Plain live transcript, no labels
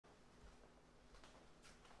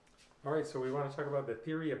All right, so we want to talk about the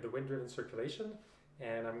theory of the wind-driven circulation,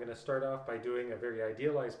 and I'm going to start off by doing a very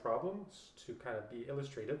idealized problem to kind of be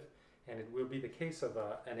illustrative, and it will be the case of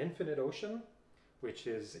an infinite ocean, which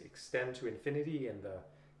is extend to infinity in the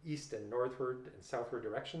east and northward and southward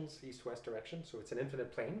directions, east-west direction, so it's an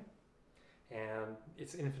infinite plane, and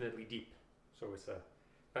it's infinitely deep. So it's a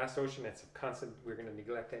vast ocean, it's a constant, we're going to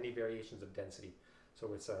neglect any variations of density. So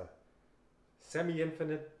it's a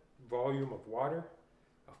semi-infinite volume of water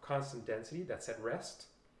of constant density that's at rest,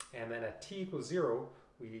 and then at t equals 0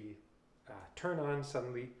 we turn on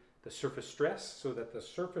suddenly the surface stress so that the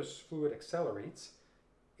surface fluid accelerates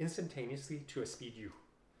instantaneously to a speed u,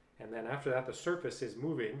 and then after that the surface is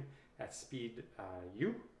moving at speed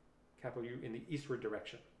u, capital U, in the eastward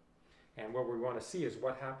direction. And what we want to see is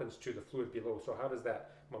what happens to the fluid below. So how does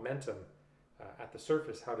that momentum at the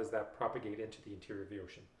surface, how does that propagate into the interior of the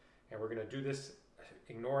ocean? And we're going to do this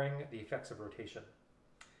ignoring the effects of rotation.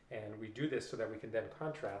 And we do this so that we can then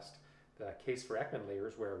contrast the case for Ekman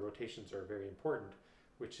layers, where rotations are very important,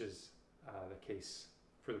 which is the case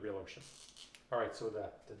for the real ocean. All right, so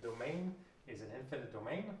the domain is an infinite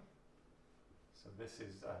domain. So this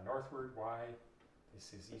is northward, y,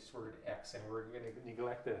 this is eastward, x, and we're going to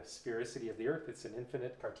neglect the sphericity of the Earth. It's an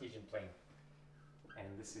infinite Cartesian plane. And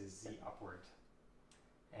this is z upward.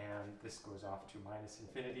 And this goes off to minus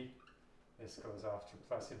infinity. This goes off to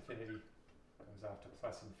plus infinity. Goes off to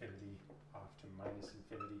plus infinity, off to minus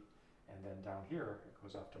infinity, and then down here it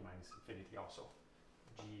goes off to minus infinity also.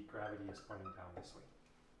 Gravity is pointing down this way.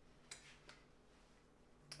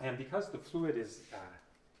 And because the fluid is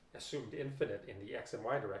assumed infinite in the x and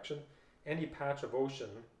y direction, any patch of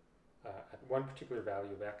ocean at one particular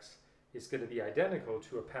value of x is going to be identical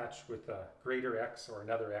to a patch with a greater x or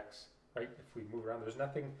another x, right? If we move around, there's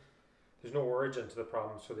no origin to the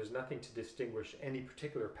problem, so there's nothing to distinguish any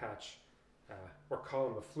particular patch or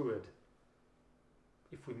column of fluid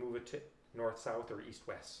if we move it to north-south or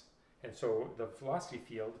east-west. And so the velocity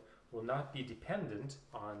field will not be dependent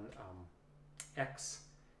on x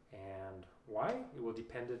and y, it will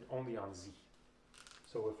depend only on z.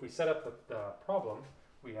 So if we set up the problem,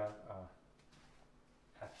 we have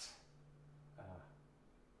at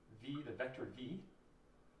v, the vector v,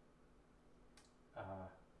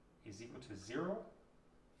 is equal to 0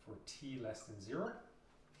 for t less than 0.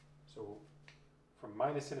 So from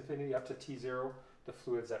minus infinity up to t0, the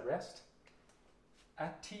fluid's at rest.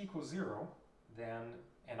 At t equals 0, then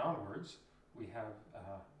and onwards, we have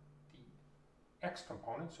the x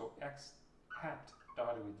component, so x hat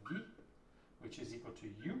dotted with v, which is equal to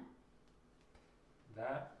u,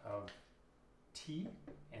 that of t,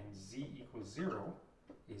 and z equals 0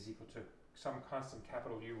 is equal to some constant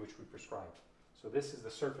capital U which we prescribe. So this is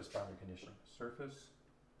the surface boundary condition. Surface.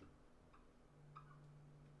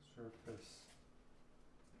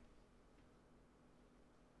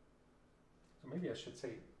 So maybe I should say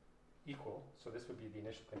equal. So this would be the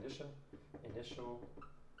initial condition. Initial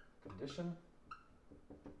condition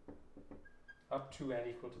up to and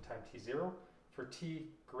equal to time t0. For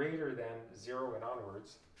t greater than 0 and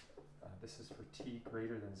onwards, this is for t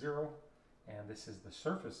greater than 0, and this is the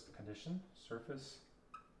surface condition. Surface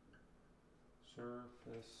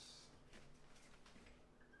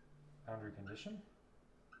boundary condition.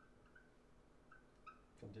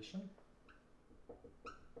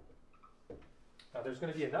 Now there's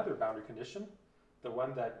going to be another boundary condition, the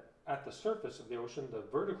one that at the surface of the ocean, the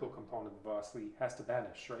vertical component of velocity has to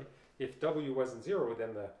vanish, right? If W wasn't 0,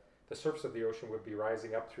 then the surface of the ocean would be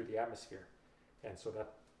rising up through the atmosphere. And so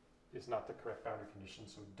that is not the correct boundary condition.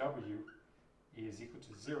 So W is equal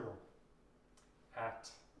to 0 at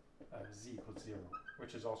z equals 0,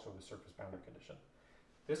 which is also the surface boundary condition.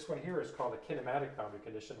 This one here is called a kinematic boundary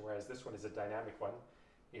condition, whereas this one is a dynamic one.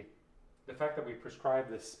 The fact that we prescribe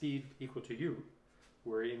the speed equal to u,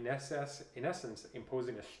 we're in essence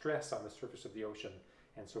imposing a stress on the surface of the ocean,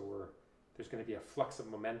 and so there's going to be a flux of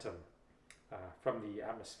momentum from the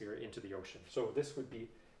atmosphere into the ocean. So this would be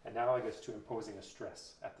analogous to imposing a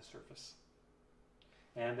stress at the surface.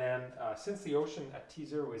 And then since the ocean at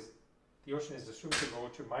t0 is assumed to go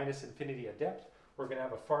to minus infinity at depth, we're going to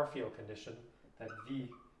have a far field condition that v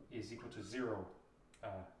is equal to 0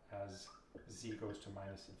 as z goes to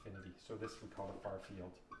minus infinity. So this we call the far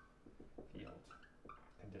field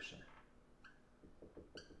condition.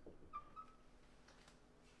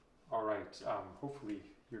 All right, hopefully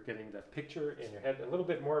you're getting the picture in your head. A little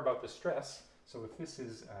bit more about the stress. So if this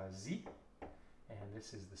is z, and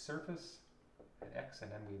this is the surface at x,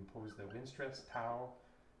 and then we impose the wind stress, tau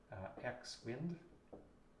x wind,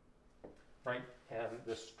 right? And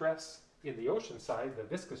the stress in the ocean side, the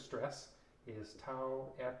viscous stress, is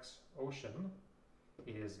tau x ocean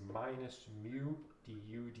is minus mu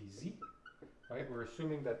du dz. Right? We're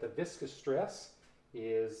assuming that the viscous stress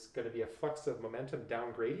is going to be a flux of momentum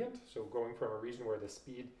down gradient, so going from a region where the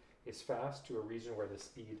speed is fast to a region where the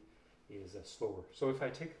speed is slower. So if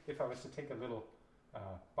I was to take a little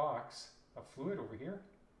box of fluid over here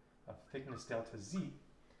of thickness delta z,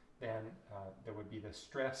 then there would be the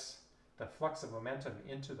stress, the flux of momentum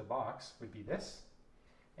into the box would be this,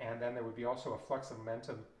 and then there would be also a flux of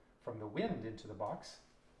momentum from the wind into the box,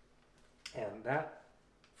 and that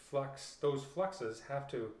flux, those fluxes have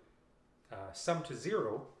to sum to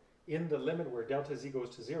zero in the limit where delta z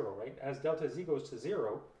goes to zero, right? As delta z goes to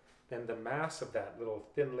zero, then the mass of that little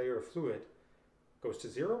thin layer of fluid goes to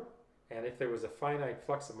zero, and if there was a finite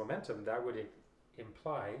flux of momentum, that would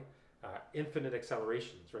imply infinite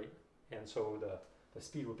accelerations, right? And so the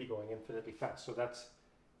speed would be going infinitely fast. So that's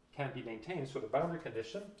can't be maintained. So the boundary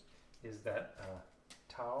condition is that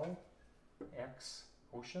tau x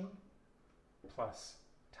ocean plus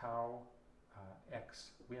tau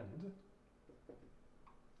x wind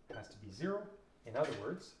has to be zero. In other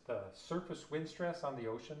words, the surface wind stress on the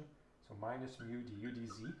ocean, so minus mu du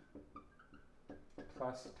dz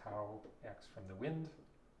plus tau x from the wind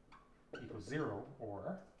equals zero,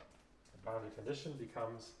 or the boundary condition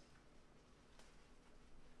becomes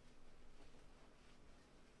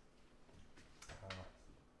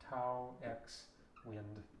tau x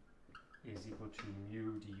wind is equal to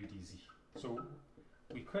mu du dz. So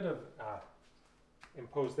we could have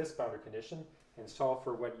imposed this boundary condition and solve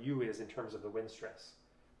for what u is in terms of the wind stress.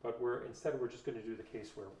 But instead we're just going to do the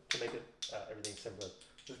case where, to make it everything simpler,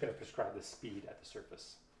 we're just going to prescribe the speed at the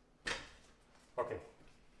surface. Okay,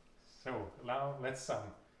 so now let's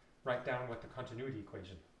write down what the continuity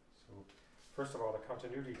equation. So first of all, the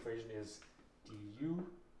continuity equation is du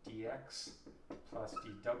dx plus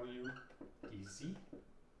dw dz.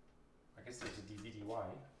 I guess there's a dv dy.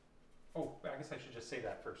 Oh, I guess I should just say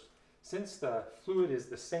that first. Since the fluid is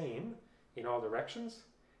the same in all directions,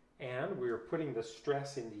 and we're putting the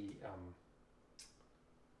stress in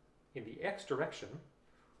the x direction,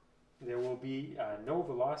 there will be no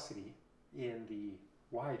velocity in the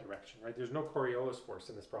y direction, right? There's no Coriolis force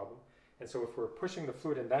in this problem. And so if we're pushing the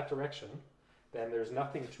fluid in that direction, then there's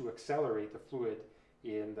nothing to accelerate the fluid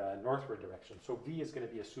in the northward direction. So v is going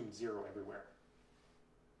to be assumed zero everywhere.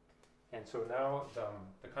 And so now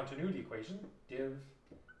the continuity equation, div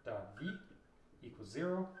dot v equals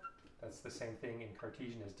zero. That's the same thing in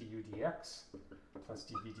Cartesian as du dx plus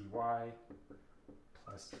dv dy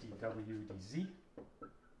plus dw dz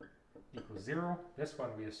equals zero. This one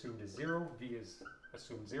we assumed is zero. V is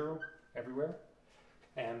assumed zero everywhere.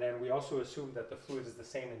 And then we also assume that the fluid is the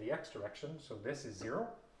same in the x direction. So this is zero.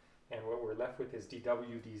 And what we're left with is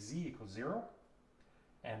dw dz equals zero.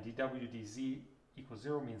 And dw dz equals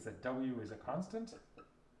zero means that w is a constant.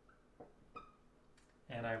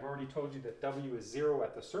 And I've already told you that w is zero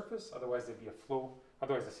at the surface, otherwise there'd be a flow,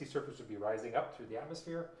 otherwise the sea surface would be rising up through the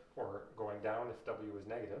atmosphere or going down if w is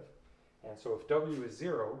negative. And so if w is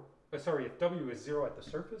zero, if w is zero at the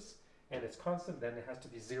surface and it's constant, then it has to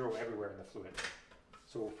be zero everywhere in the fluid.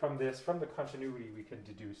 So from the continuity, we can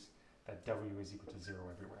deduce that w is equal to zero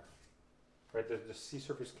everywhere. Right, the sea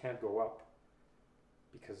surface can't go up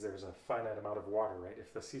because there's a finite amount of water, right?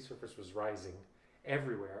 If the sea surface was rising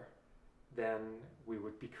everywhere, then we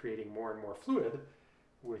would be creating more and more fluid,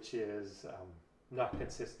 which is not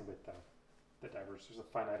consistent with the divergence. There's a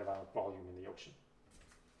finite amount of volume in the ocean.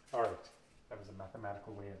 All right, that was a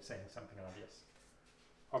mathematical way of saying something obvious.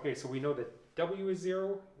 Okay, so we know that w is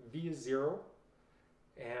zero, v is zero,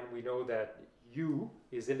 and we know that u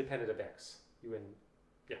is independent of x. U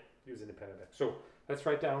is independent of x. So let's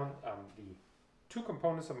write down the two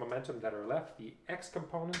components of momentum that are left, the x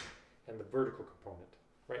component and the vertical component.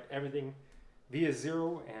 Right, everything, v is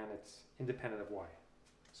zero and it's independent of y.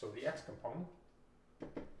 So the x component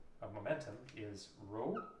of momentum is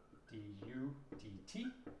rho du dt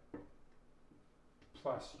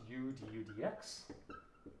plus u du dx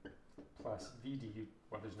plus v du,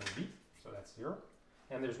 well there's no v, so that's zero.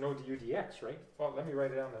 And there's no du dx, right? Well, let me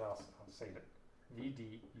write it down and I'll say it. v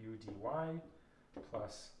du dy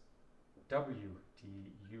plus w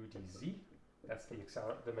du dz, that's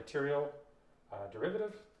the material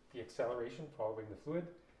derivative, the acceleration following the fluid,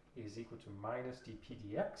 is equal to minus dp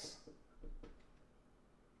dx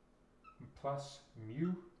plus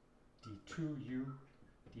mu d2u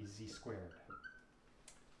dz squared.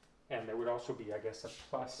 And there would also be, I guess, a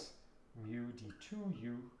plus mu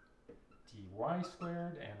d2u dy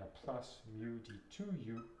squared and a plus mu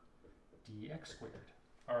d2u dx squared.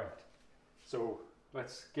 All right, so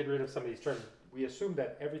let's get rid of some of these terms. We assume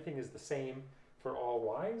that everything is the same for all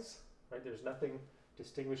y's, right? There's nothing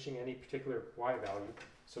distinguishing any particular y value.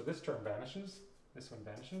 So this term vanishes, this one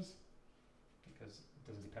vanishes, because it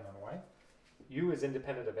doesn't depend on y. U is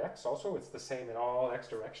independent of x also, it's the same in all x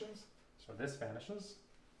directions, so this vanishes.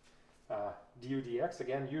 Du dx,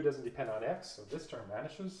 again, u doesn't depend on x, so this term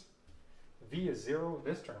vanishes. V is 0,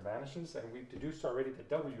 this term vanishes, and we've deduced already that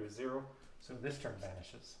w is 0, so this term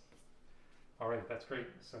vanishes. Alright, that's great.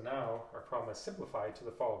 So now our problem is simplified to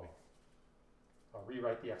the following. I'll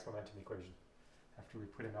rewrite the x momentum equation after we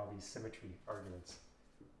put in all these symmetry arguments.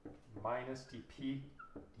 Minus dp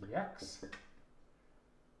dx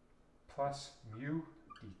plus mu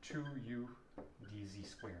d2u dz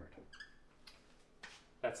squared.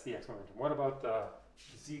 That's the x momentum. What about the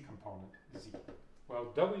z component, z?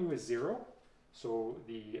 Well, w is 0, so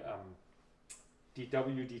the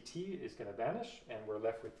dw dt is going to vanish, and we're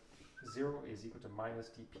left with 0 is equal to minus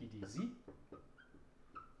dp dz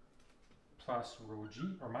plus rho g,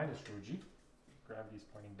 or minus rho g. Gravity is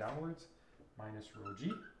pointing downwards, minus rho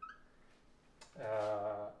g.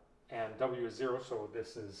 And w is 0, so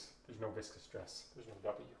there's no viscous stress, there's no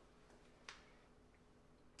w.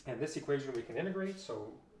 And this equation we can integrate,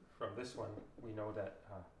 so from this one we know that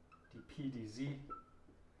dp dz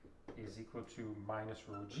is equal to minus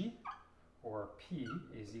rho g, or p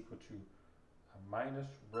is equal to minus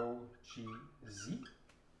rho g z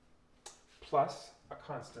plus a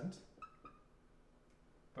constant.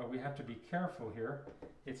 But we have to be careful here.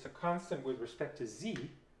 It's a constant with respect to z,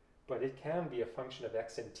 but it can be a function of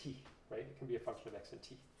x and t, right? It can be a function of x and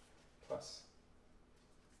t plus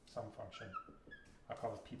some function. I'll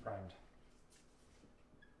call it p primed.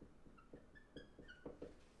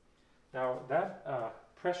 Now that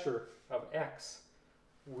pressure of x,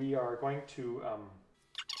 we are going to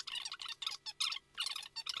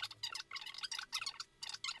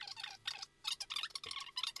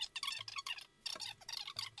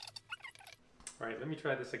all right, let me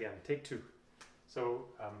try this again. Take two. So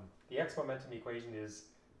the x momentum equation is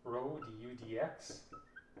rho du dx,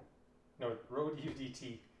 no, rho du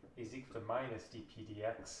dt is equal to minus dp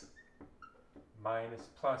dx minus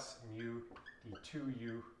plus mu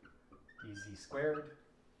d2u dz squared.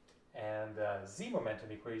 And the z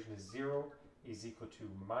momentum equation is 0 is equal to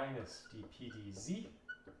minus dp dz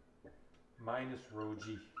minus rho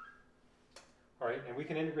g. All right, and we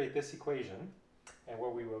can integrate this equation, and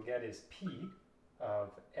what we will get is p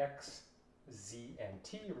of x, z, and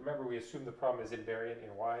t. Remember, we assume the problem is invariant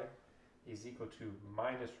in y is equal to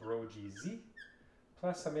minus rho gz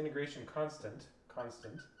plus some integration constant.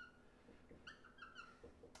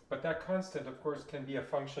 But that constant, of course, can be a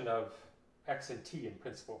function of x and t in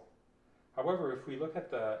principle. However, if we look at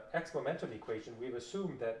the x momentum equation, we've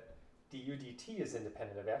assumed that du dt is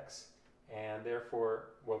independent of x, and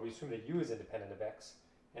therefore, well, we assume that u is independent of x,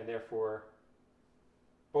 and therefore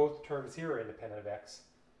both terms here are independent of x.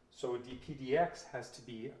 So dp dx has to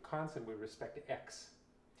be a constant with respect to x.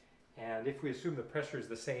 And if we assume the pressure is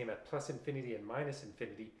the same at plus infinity and minus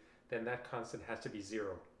infinity, then that constant has to be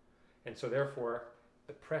 0. And so therefore,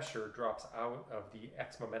 the pressure drops out of the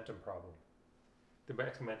x momentum problem, the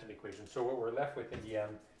x momentum equation. So what we're left with in the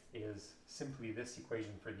end is simply this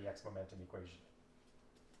equation for the x momentum equation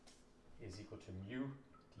is equal to mu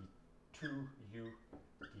d2u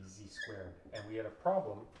dz squared. And we had a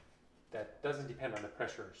problem that doesn't depend on the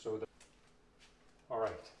pressure. So all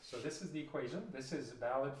right, so this is the equation. This is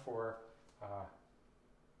valid for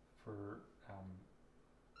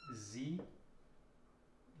z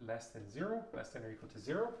less than 0, less than or equal to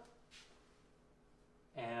 0,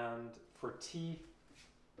 and for t,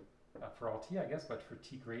 for all t I guess, but for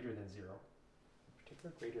t greater than 0, in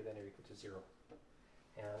particular greater than or equal to 0.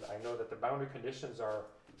 And I know that the boundary conditions are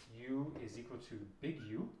u is equal to big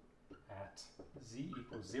U at z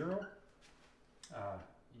equals 0,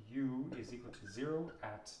 u is equal to 0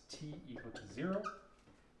 at t equal to 0,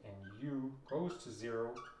 and u goes to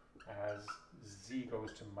 0 as z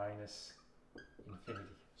goes to minus infinity.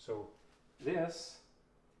 So this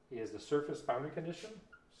is the surface boundary condition,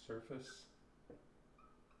 surface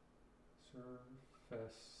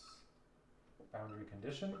boundary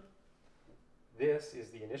condition. This is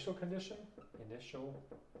the initial condition,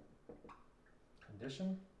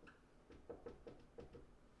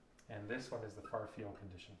 and this one is the far field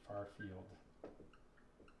condition,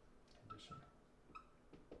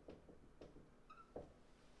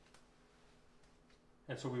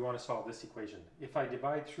 And so we want to solve this equation. If I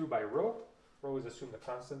divide through by rho is assumed a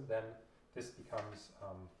constant, then this becomes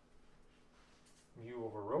mu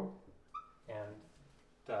over rho. And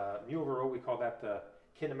the mu over rho, we call that the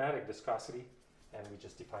kinematic viscosity, and we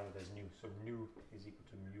just define it as nu. So nu is equal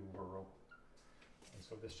to mu over rho. And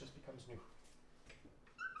so this just becomes nu.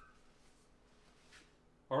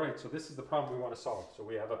 All right, so this is the problem we want to solve. So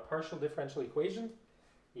we have a partial differential equation.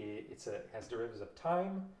 It has derivatives of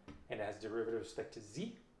time, and it has derivatives with respect to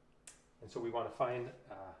z. And so we want to find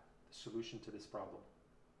the solution to this problem.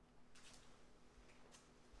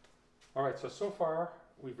 All right, so far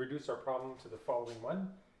we've reduced our problem to the following one.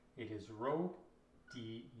 It is rho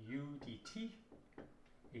du dt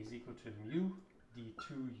is equal to mu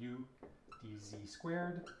d2u dz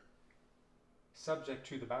squared, subject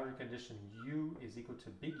to the boundary condition u is equal to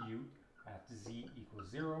big U at z equals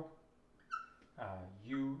 0,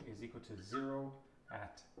 u is equal to 0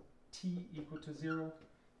 at t equal to 0,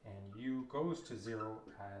 and u goes to 0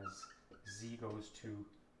 as z goes to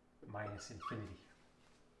minus infinity.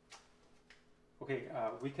 Okay,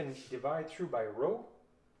 we can divide through by rho,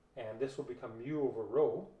 and this will become mu over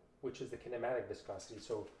rho, which is the kinematic viscosity.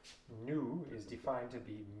 So nu is defined to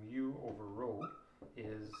be mu over rho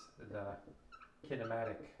is the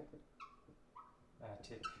kinematic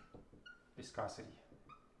viscosity.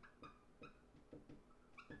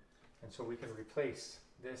 And so we can replace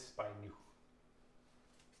this by nu.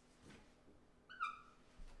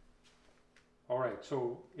 All right,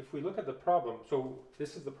 so if we look at the problem, so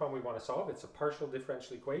this is the problem we want to solve. It's a partial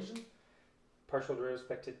differential equation, partial derivative with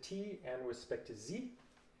respect to t and with respect to z,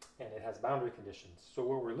 and it has boundary conditions. So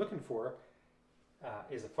what we're looking for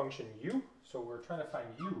is a function u. So we're trying to find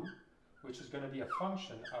u, which is going to be a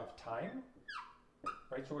function of time,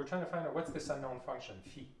 right? So we're trying to find out what's this unknown function,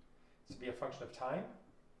 phi. It's to be a function of time,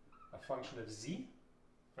 a function of z,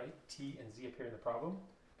 right? T and z appear in the problem,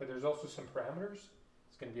 but there's also some parameters.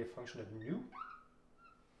 It's going to be a function of nu,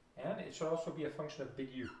 and it should also be a function of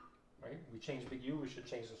big U, right? We change big U, we should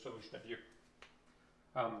change the solution of U.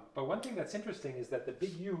 But one thing that's interesting is that the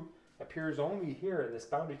big U appears only here in this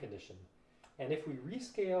boundary condition. And if we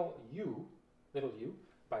rescale U, little u,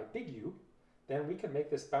 by big U, then we can make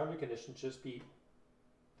this boundary condition just be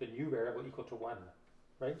the new variable equal to 1,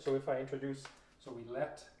 right? So if I introduce, so we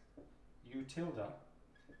let U tilde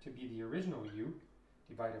to be the original U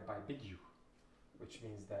divided by big U, which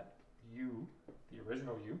means that U, the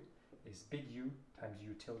original U, is big U times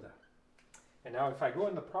U tilde. And now if I go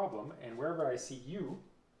in the problem, and wherever I see U,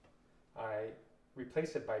 I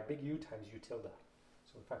replace it by big U times U tilde.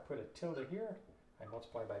 So if I put a tilde here, I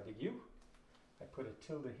multiply by big U. I put a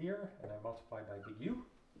tilde here, and I multiply by big U.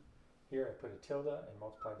 Here I put a tilde and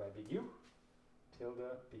multiply by big U.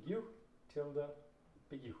 Tilde, big U, tilde,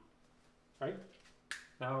 big U. Right?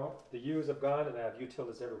 Now the U's have gone, and I have U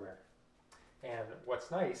tildes everywhere. And what's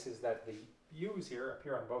nice is that the U's here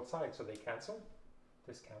appear on both sides, so they cancel.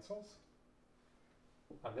 This cancels.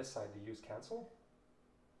 On this side, the U's cancel,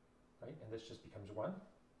 right? And this just becomes 1.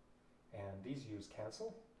 And these U's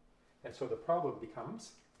cancel. And so the problem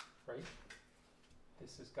becomes, right?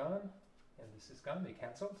 This is gone, and this is gone. They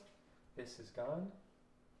canceled. This is gone,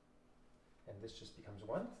 and this just becomes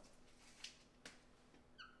 1.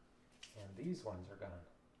 And these ones are gone.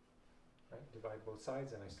 Right? Divide both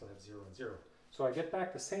sides, and I still have 0 and 0. So I get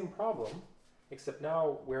back the same problem, except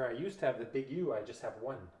now where I used to have the big U, I just have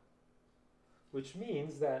 1. Which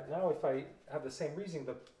means that now if I have the same reasoning,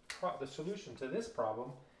 the solution to this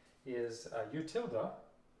problem is U tilde,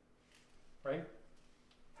 right,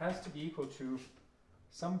 has to be equal to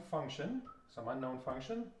some function, some unknown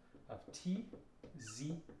function of t,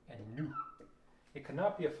 z, and nu. It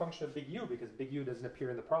cannot be a function of big U because big U doesn't appear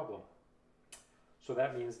in the problem. So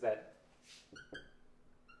that means that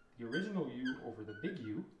the original U over the big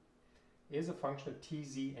U is a function of t,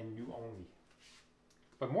 z, and nu only.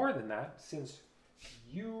 But more than that, since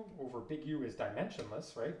U over big U is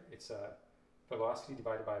dimensionless, right? It's a velocity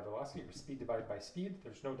divided by velocity, or speed divided by speed.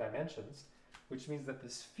 There's no dimensions, which means that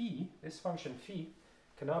this phi, this function phi,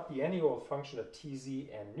 cannot be any old function of t,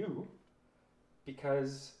 z, and nu,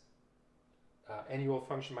 because any old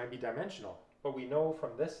function might be dimensional. But we know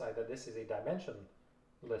from this side that this is a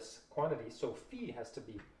dimensionless quantity, so phi has to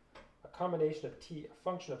be a combination of t, a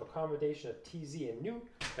function of a combination of t, z, and nu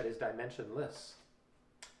that is dimensionless.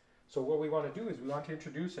 So what we want to do is we want to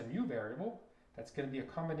introduce a new variable that's going to be a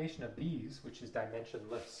combination of these, which is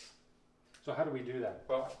dimensionless. So how do we do that?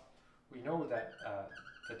 Well, we know that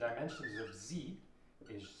the dimensions of z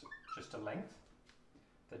is just a length.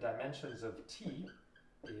 The dimensions of t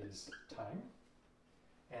is time.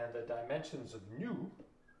 And the dimensions of nu,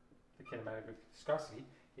 the kinematic viscosity,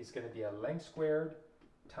 is going to be a length squared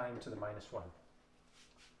time to the minus 1.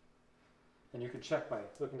 And you can check by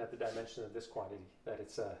looking at the dimension of this quantity that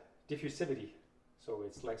it's a diffusivity, so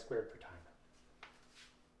it's length squared per time.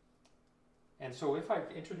 And so if I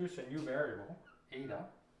introduce a new variable, eta,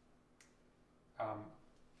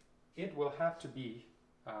 it will have to be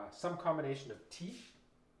some combination of t,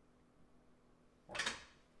 or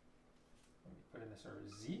times,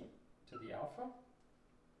 or z to the alpha,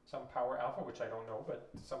 some power alpha, which I don't know, but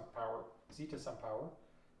some power, z to some power,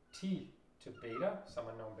 t to beta, some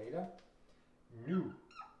unknown beta, nu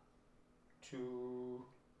to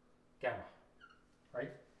gamma,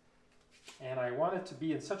 right? And I want it to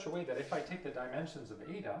be in such a way that if I take the dimensions of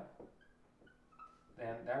eta,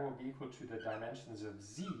 then that will be equal to the dimensions of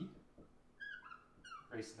z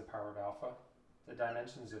raised to the power of alpha, the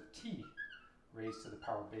dimensions of t raised to the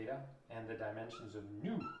power of beta, and the dimensions of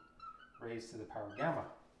nu raised to the power of gamma.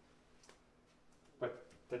 But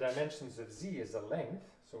the dimensions of z is the length,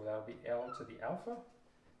 so that'll be L to the alpha.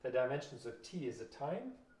 The dimensions of t is the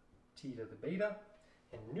time, t to the beta,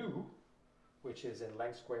 and nu, which is in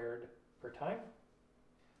length squared per time,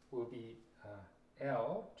 will be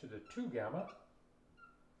L to the 2 gamma,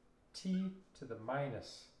 t to the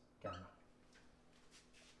minus gamma.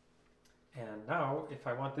 And now, if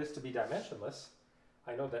I want this to be dimensionless,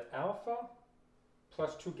 I know that alpha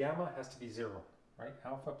plus 2 gamma has to be 0, right?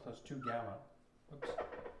 Alpha plus 2 gamma, oops,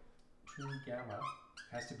 2 gamma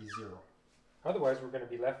has to be 0. Otherwise, we're going to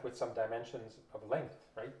be left with some dimensions of length,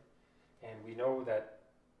 right? And we know that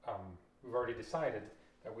we've already decided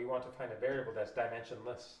that we want to find a variable that's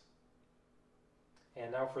dimensionless.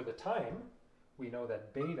 And now for the time, we know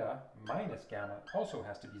that beta minus gamma also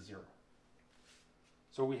has to be 0.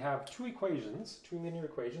 So we have two equations, two linear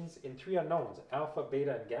equations in 3 unknowns, alpha,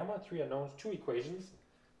 beta, and gamma, 3 unknowns, 2 equations.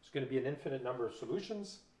 There's going to be an infinite number of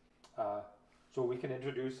solutions. So we can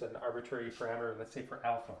introduce an arbitrary parameter, let's say for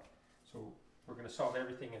alpha. So we're going to solve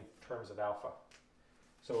everything in terms of alpha.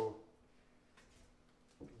 So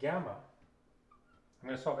gamma, I'm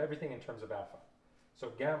going to solve everything in terms of alpha.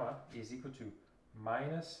 So gamma is equal to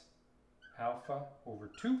minus alpha over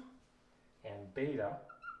 2, and beta,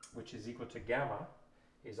 which is equal to gamma,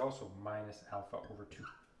 is also minus alpha over 2.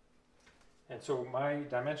 And so my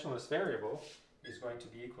dimensionless variable is going to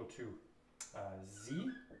be equal to z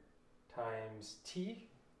times t,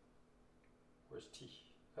 where's t?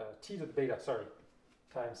 T to the beta, sorry,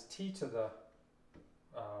 times t to the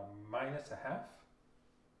minus a half,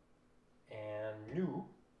 and nu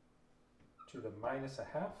to the minus a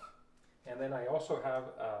half, and then I also have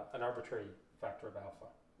an arbitrary factor of alpha,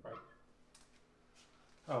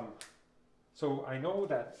 right? So I know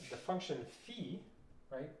that the function phi,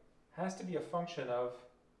 right, has to be a function of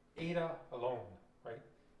eta alone, right?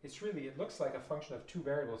 It looks like a function of 2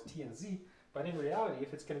 variables, t and z, but in reality,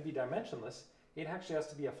 if it's going to be dimensionless, it actually has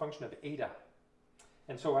to be a function of eta.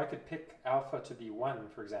 And so I could pick alpha to be 1,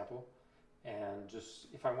 for example, and just,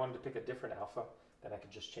 if I wanted to pick a different alpha, then I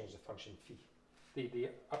could just change the function phi. The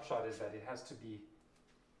upshot is that it has to be,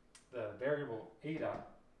 the variable eta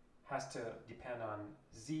has to depend on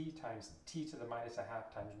z times t to the minus a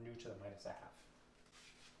half times nu to the minus a half.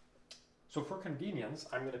 So for convenience,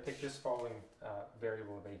 I'm going to pick this following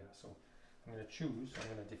variable of eta. So I'm going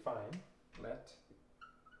to define, let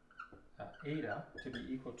eta to be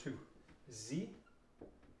equal to z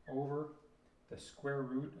over the square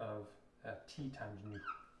root of t times nu.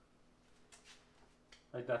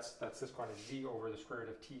 Right, that's this quantity, z over the square root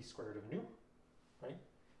of t square root of nu, right?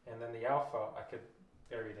 And then the alpha, I could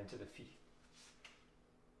vary it into the phi.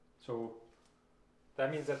 So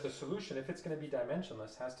that means that the solution, if it's going to be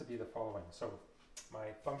dimensionless, has to be the following. So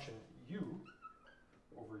my function u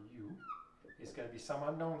over u is going to be some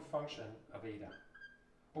unknown function of eta.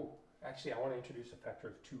 Oh, actually, I want to introduce a factor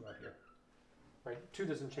of 2 out here. Right, 2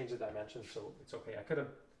 doesn't change the dimension, so it's okay.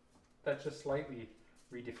 That just slightly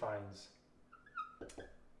redefines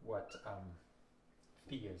what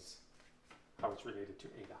phi is, how it's related to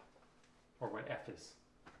eta, or what f is.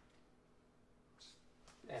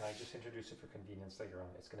 And I just introduce it for convenience later on.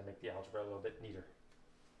 It's going to make the algebra a little bit neater.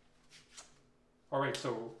 All right,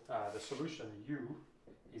 so the solution u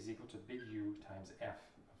is equal to big U times f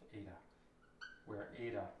of eta, where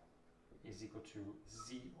eta is equal to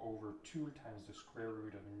z over 2 times the square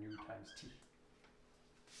root of nu times t.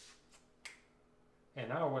 And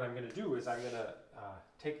now what I'm going to do is I'm going to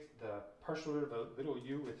take the partial derivative of little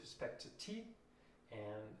u with respect to t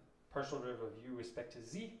and partial derivative of u with respect to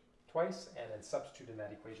z twice, and then substitute in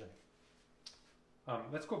that equation.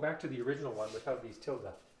 Let's go back to the original one without these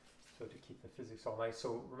tilde, so to keep the physics all nice.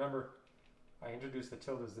 So remember, I introduced the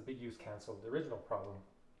tildes, the big U's canceled. The original problem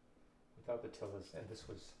without the tildes, and this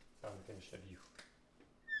was found definition of u.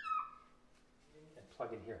 And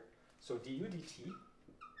plug in here. So du dt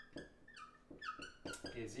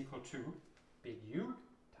is equal to big U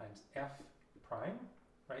times f prime,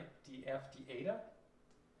 right? df d eta.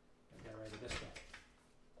 I'm going to write it this way.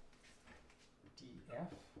 df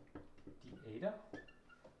d eta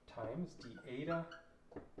times d eta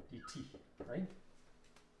dt, right?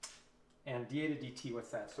 And d eta dt,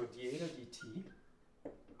 what's that? So d eta dt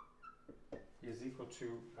is equal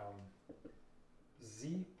to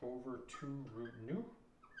z over 2 root nu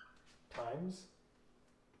times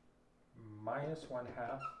minus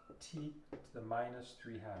 1/2 t to the minus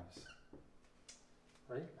 3/2.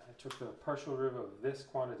 Right? I took the partial derivative of this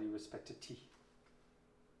quantity with respect to t.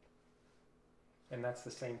 And that's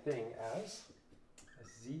the same thing as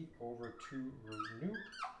z over 2 root nu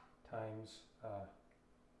times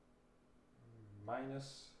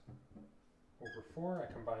minus over 4. I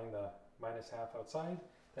combine the minus half outside.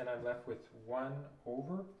 Then I'm left with 1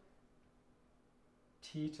 over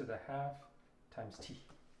t to the half times t.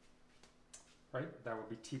 Right? That would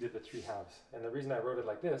be t to the 3/2. And the reason I wrote it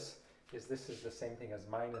like this is the same thing as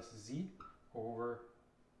minus z over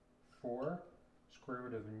 4 square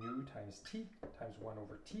root of nu times t times 1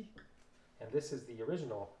 over t. And this is the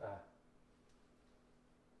original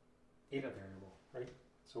eta variable, right?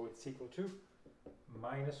 So it's equal to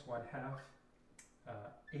minus 1/2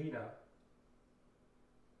 eta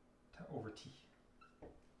over t.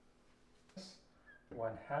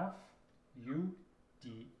 1/2 u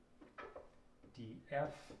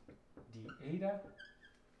df d eta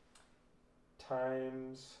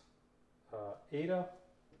times eta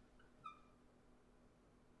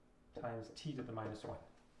times t to the minus 1.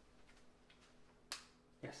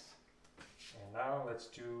 Yes. And now let's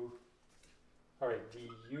do, all right,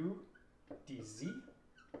 du dz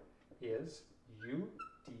is u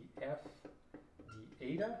df d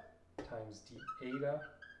eta times d eta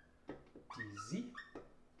dz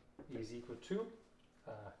is equal to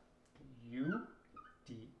u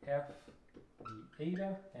df d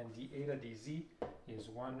eta, and d eta dz is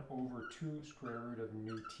 1 over 2 square root of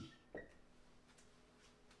nu t.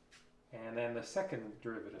 And then the second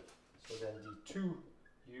derivative, so then d2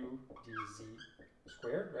 u dz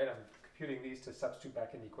squared, right? I'm computing these to substitute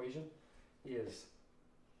back in the equation, is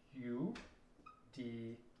u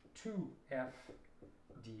d2f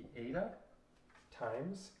d eta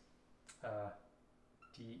times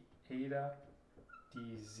d eta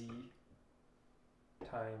dz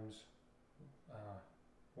times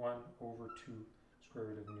 1 over 2 square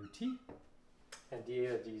root of nu t, and d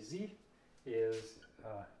eta dz is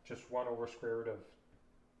just 1 over 2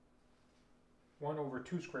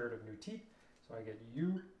 square root of nu t. So I get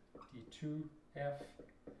u d2f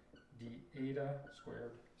d eta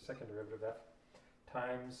squared, second derivative f,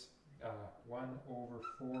 times 1 over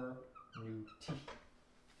 4 nu t.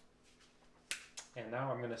 And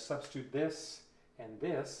now I'm going to substitute this and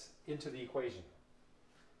this into the equation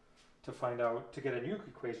to find out, to get a new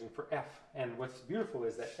equation for f. And what's beautiful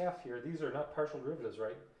is that f here, these are not partial derivatives,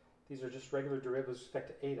 right? These are just regular derivatives with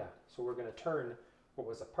respect to eta. So we're going to turn what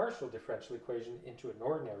was a partial differential equation into an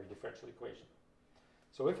ordinary differential equation.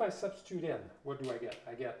 So if I substitute in, what do I get?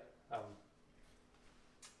 I get, on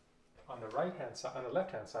the right-hand side, on the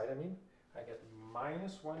left-hand side, I get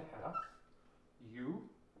minus 1/2 u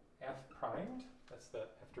f primed, that's the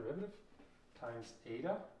f derivative, times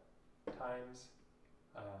eta times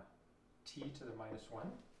t to the minus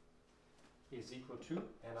 1 is equal to,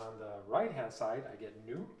 and on the right-hand side, I get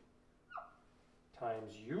nu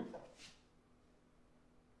times u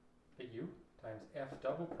times f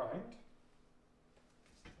double primed.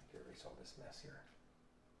 I can erase all this mess here.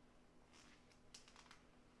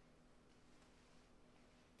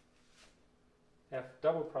 F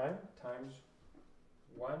double prime times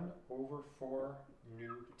 1 over 4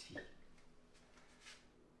 nu t.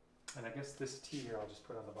 And I guess this t here I'll just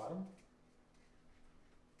put on the bottom.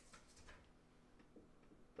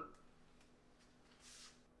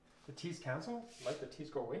 The t's cancel, like the t's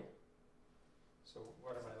go away. So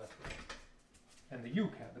what am I left with? And the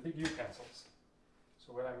big U cancels.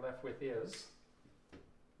 So what I'm left with is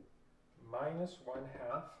minus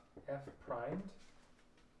 1/2 f primed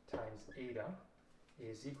times eta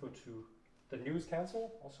is equal to, the nu's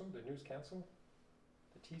cancel, also the nu's cancel,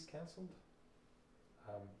 the t's canceled,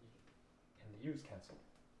 and the u's cancel.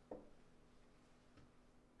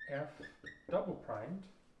 F double primed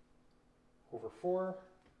over 4,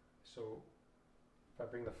 so if I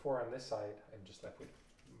bring the 4 on this side, I'm just left with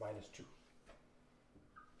minus 2.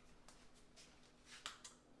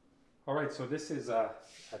 All right, so this is a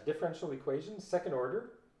differential equation, second order.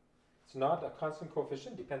 It's not a constant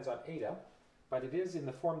coefficient, depends on eta, but it is in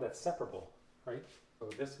the form that's separable, right? So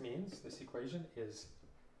this means, this equation is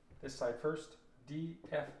this side first,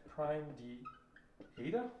 df prime d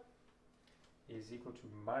eta is equal to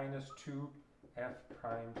minus 2 f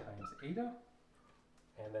prime times eta.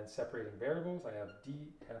 And then separating variables, I have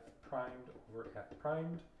df primed over f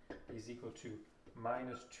primed is equal to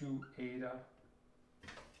minus 2 eta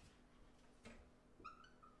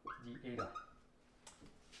d eta.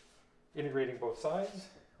 Integrating both sides,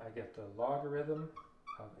 I get the logarithm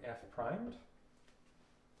of f primed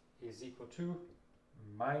is equal to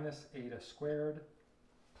minus eta squared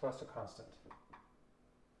plus a constant.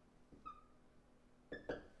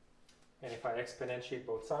 And if I exponentiate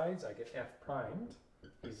both sides, I get f primed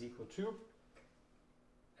is equal to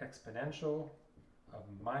exponential of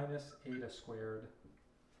minus eta squared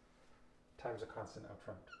times a constant out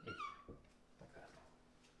front, h,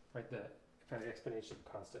 like that. Right, if I exponentiate the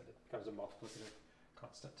constant, it becomes a multiplicative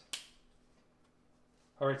constant.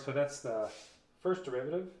 All right, so that's the first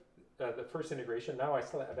derivative, the first integration. Now I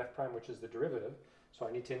still have f prime, which is the derivative, so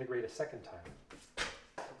I need to integrate a second time.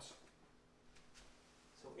 Oops.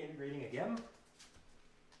 So integrating again,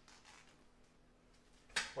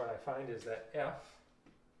 what I find is that f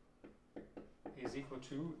is equal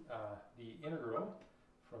to the integral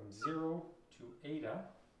from 0 to eta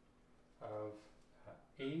of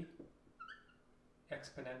a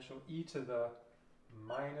exponential e to the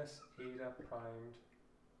minus eta primed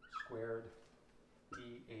squared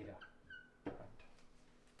d eta primed.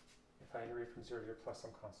 If I integrate from 0 to 0 plus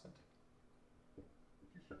some constant.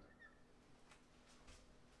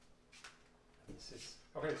 And this is,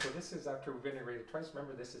 okay, so this is after we've integrated twice.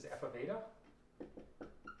 Remember, this is f of eta.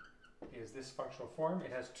 Is this functional form.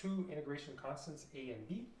 It has two integration constants, a and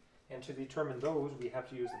b, and to determine those, we have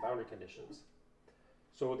to use the boundary conditions.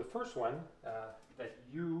 So the first one, that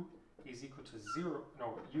u is equal to 0,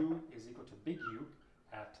 no, u is equal to big U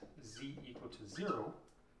at z equal to 0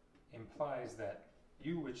 implies that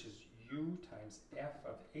u, which is u times f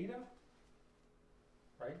of eta,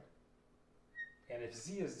 right? And if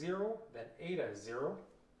z is 0, then eta is 0,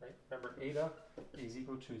 right? Remember, eta is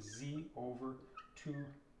equal to z over 2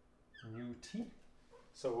 nu t.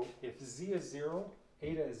 So if z is 0,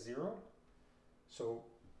 eta is 0. So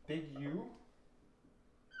big U,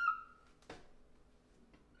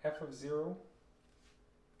 f of 0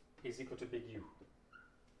 is equal to big U.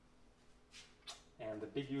 And the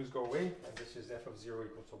big U's go away, and this is f of 0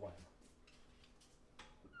 equal to 1.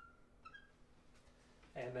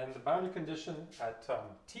 And then the boundary condition at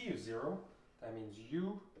t is 0, that means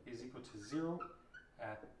u is equal to 0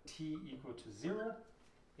 at t equal to 0.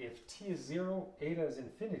 If t is 0, eta is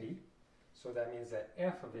infinity, so that means that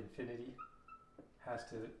f of infinity has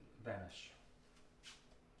to vanish.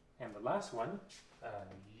 And the last one,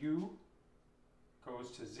 u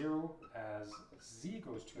goes to 0 as z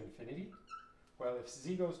goes to infinity. Well, if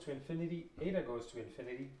z goes to infinity, eta goes to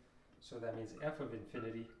infinity, so that means f of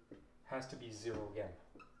infinity has to be 0 again.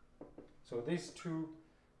 So these two,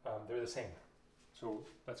 they're the same. So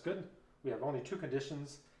that's good. We have only two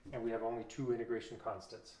conditions, and we have only two integration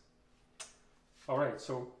constants. All right,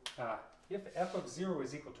 so if f of 0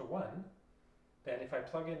 is equal to 1, then if I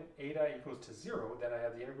plug in eta equals to 0, then I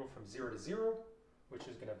have the integral from 0 to 0, which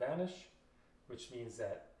is going to vanish, which means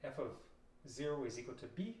that f of 0 is equal to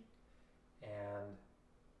b, and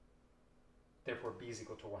therefore b is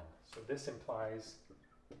equal to 1. So this implies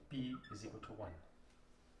b is equal to 1.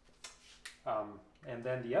 And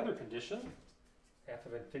then the other condition, f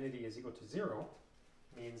of infinity is equal to 0,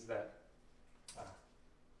 means that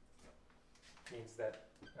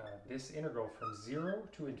this integral from 0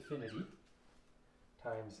 to infinity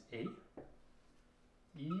times a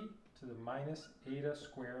e to the minus eta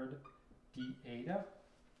squared d eta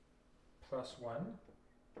plus 1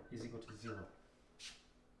 is equal to 0.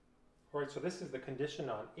 All right, so this is the condition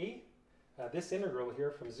on a. This integral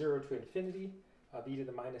here from 0 to infinity of e to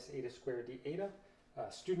the minus eta squared d eta.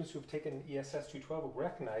 Students who've taken ESS 212 will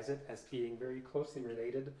recognize it as being very closely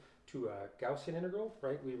related to a Gaussian integral,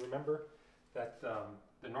 right? We remember that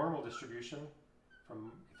the normal distribution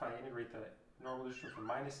from, if I integrate the normal distribution from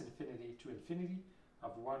minus infinity to infinity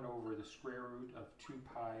of 1 over the square root of 2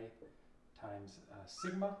 pi times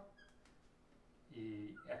sigma,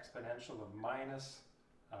 e exponential of minus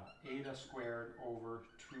eta squared over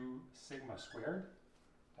 2 sigma squared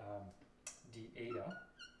d eta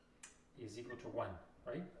is equal to 1,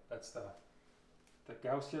 right? That's the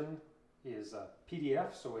Gaussian is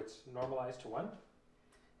PDF, so it's normalized to 1.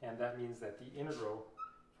 And that means that the integral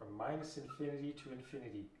from minus infinity to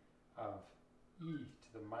infinity of e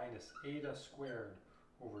to the minus eta squared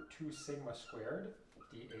over 2 sigma squared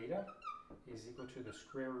d eta is equal to the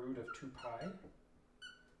square root of 2 pi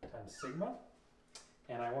times sigma.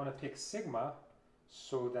 And I want to pick sigma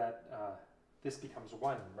so that this becomes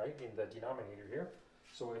 1, right, in the denominator here.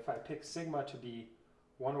 So if I pick sigma to be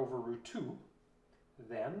 1 over root 2,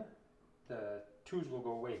 then the 2's will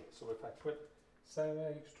go away. So if I put sigma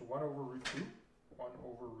equals to 1 over root 2, 1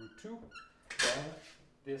 over root 2, then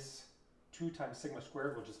this 2 times sigma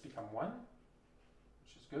squared will just become 1, which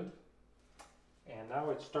which is good. And now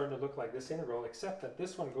it's starting to look like this integral, except that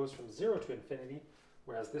this one goes from 0 to infinity,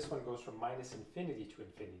 whereas this one goes from minus infinity to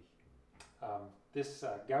infinity. This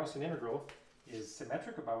Gaussian integral is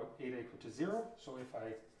symmetric about eta equal to 0, so if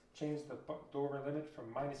I change the lower limit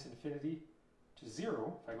from minus infinity to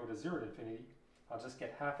 0, if I go to 0 to infinity, I'll just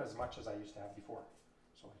get half as much as I used to have before.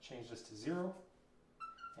 So I change this to 0,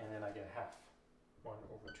 and then I get half, 1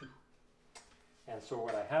 over 2. And so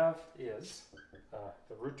what I have is,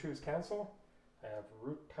 the root 2's cancel, I have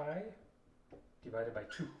root pi divided by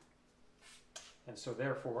 2. And so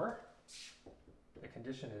therefore, the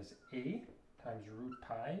condition is a times root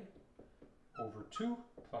pi over 2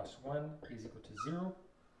 plus 1 is equal to 0,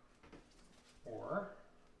 or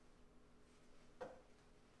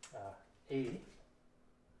a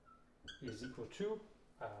is equal to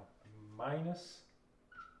minus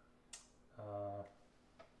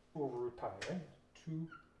over root pi, right? 2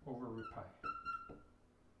 over root pi.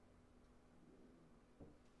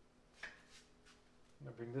 I'm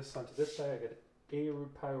going to bring this onto this side. I get a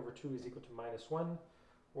root pi over 2 is equal to minus 1,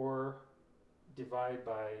 or divide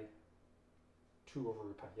by 2 over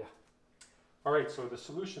root pi, yeah. All right, so the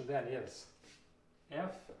solution then is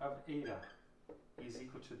f of eta is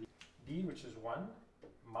equal to the b, which is 1,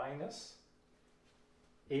 minus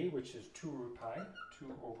a, which is 2 root pi,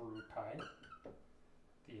 2 over root pi,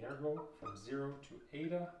 the integral from 0 to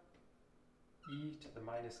eta e to the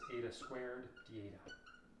minus eta squared d eta,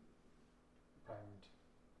 prime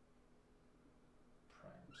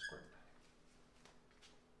squared.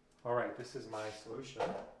 All right, this is my solution.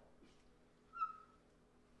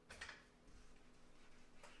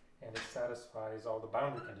 And it satisfies all the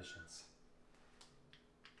boundary conditions.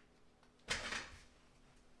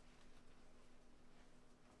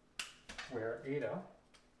 Where eta,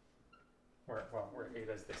 where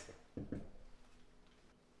eta is this thing.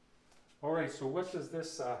 All right, so what does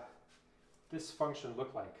this this function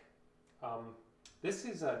look like? This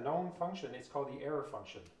is a known function. It's called the error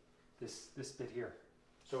function, this bit here.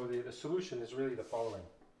 So the solution is really the following.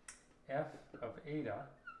 F of eta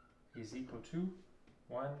is equal to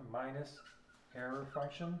 1 minus error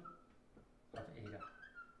function of eta,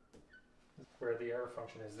 where the error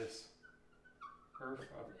function is this. Erf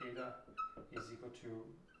of eta is equal to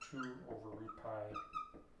 2 over root pi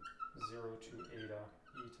 0 to eta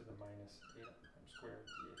e to the minus eta times squared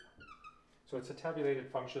d eta. So it's a tabulated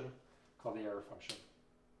function called the error function.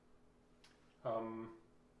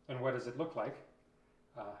 And what does it look like?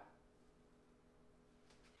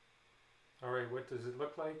 All right, what does it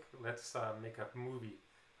look like? Let's make a movie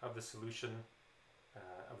of the solution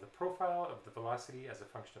of the profile of the velocity as a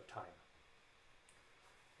function of time.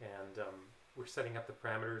 And we're setting up the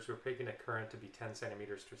parameters. We're picking a current to be 10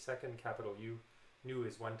 centimeters per second, capital U. Nu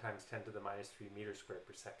is 1 times 10 to the minus 3 meters squared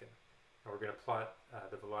per second. And we're going to plot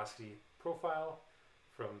the velocity profile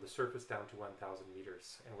from the surface down to 1,000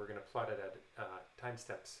 meters. And we're going to plot it at time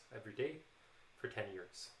steps every day for 10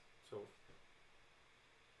 years. So,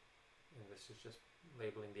 and this is just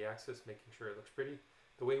labeling the axis, making sure it looks pretty.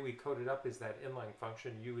 The way we code it up is that inline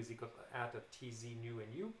function u is equal to at of tz, nu,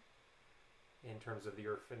 and u in terms of the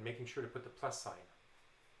earth, and making sure to put the plus sign.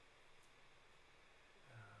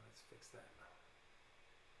 Let's fix that.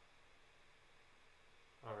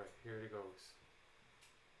 All right, here it goes.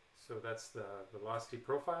 So that's the velocity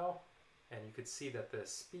profile, and you could see that the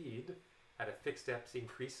speed at a fixed depth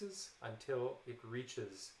increases until it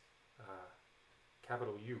reaches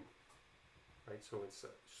capital U, right? So it's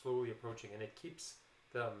slowly approaching, and it keeps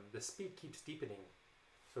the speed keeps deepening.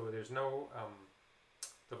 So there's no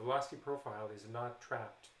the velocity profile is not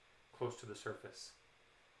trapped close to the surface,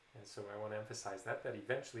 and so I want to emphasize that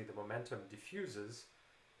eventually the momentum diffuses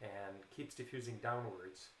and keeps diffusing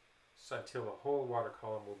downwards, so until the whole water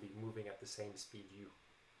column will be moving at the same speed u,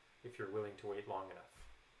 if you're willing to wait long enough.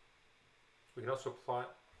 We can also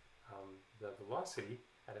plot the velocity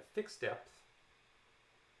at a fixed depth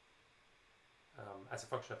as a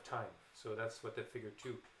function of time. So that's what the figure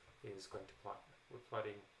 2 is going to plot. We're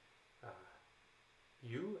plotting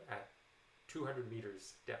u at 200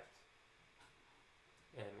 meters depth,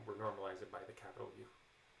 and we're normalizing it by the capital U.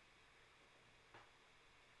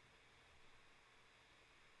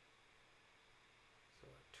 So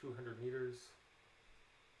at 200 meters,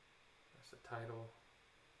 that's the tidal.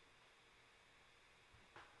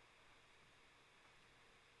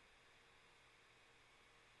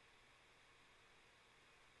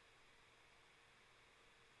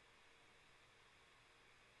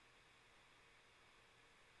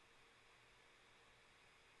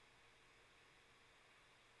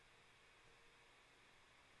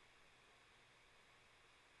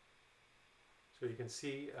 So you can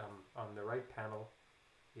see on the right panel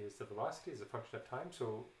is the velocity as a function of time.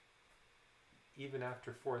 So even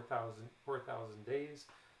after 4,000 days,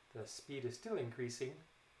 the speed is still increasing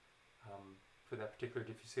for that particular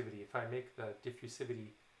diffusivity. If I make the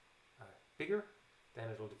diffusivity bigger, then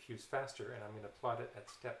it'll diffuse faster, and I'm going to plot it at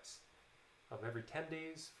steps of every 10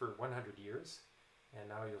 days for 100 years, and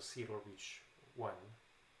now you'll see it'll reach 1,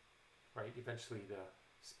 right? Eventually the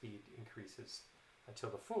speed increases until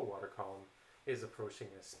the full water column is approaching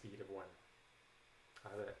a speed of 1.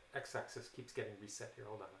 The x-axis keeps getting reset here.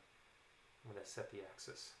 Hold on. I'm going to set the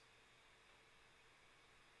axis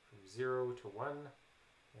from 0 to 1,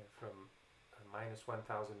 and from minus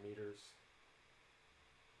 1,000 meters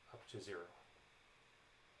up to 0.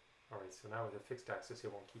 Alright, so now with a fixed axis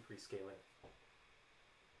it won't keep rescaling.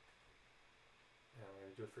 Now I'm going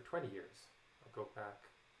to do it for 20 years. I'll go back.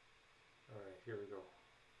 Alright, here we go.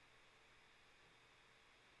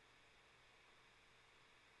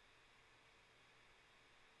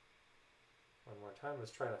 One more time.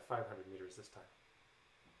 Let's try that 500 meters this time.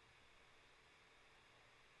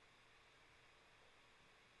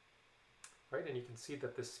 Right, and you can see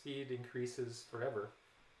that the speed increases forever,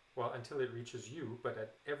 well, until it reaches U, but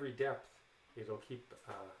at every depth it'll keep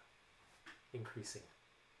increasing,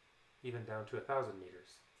 even down to 1,000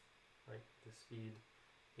 meters. Right, the speed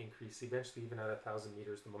increase eventually, even at 1,000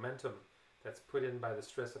 meters, the momentum that's put in by the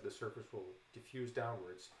stress of the surface will diffuse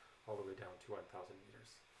downwards all the way down to 1,000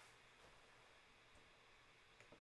 meters.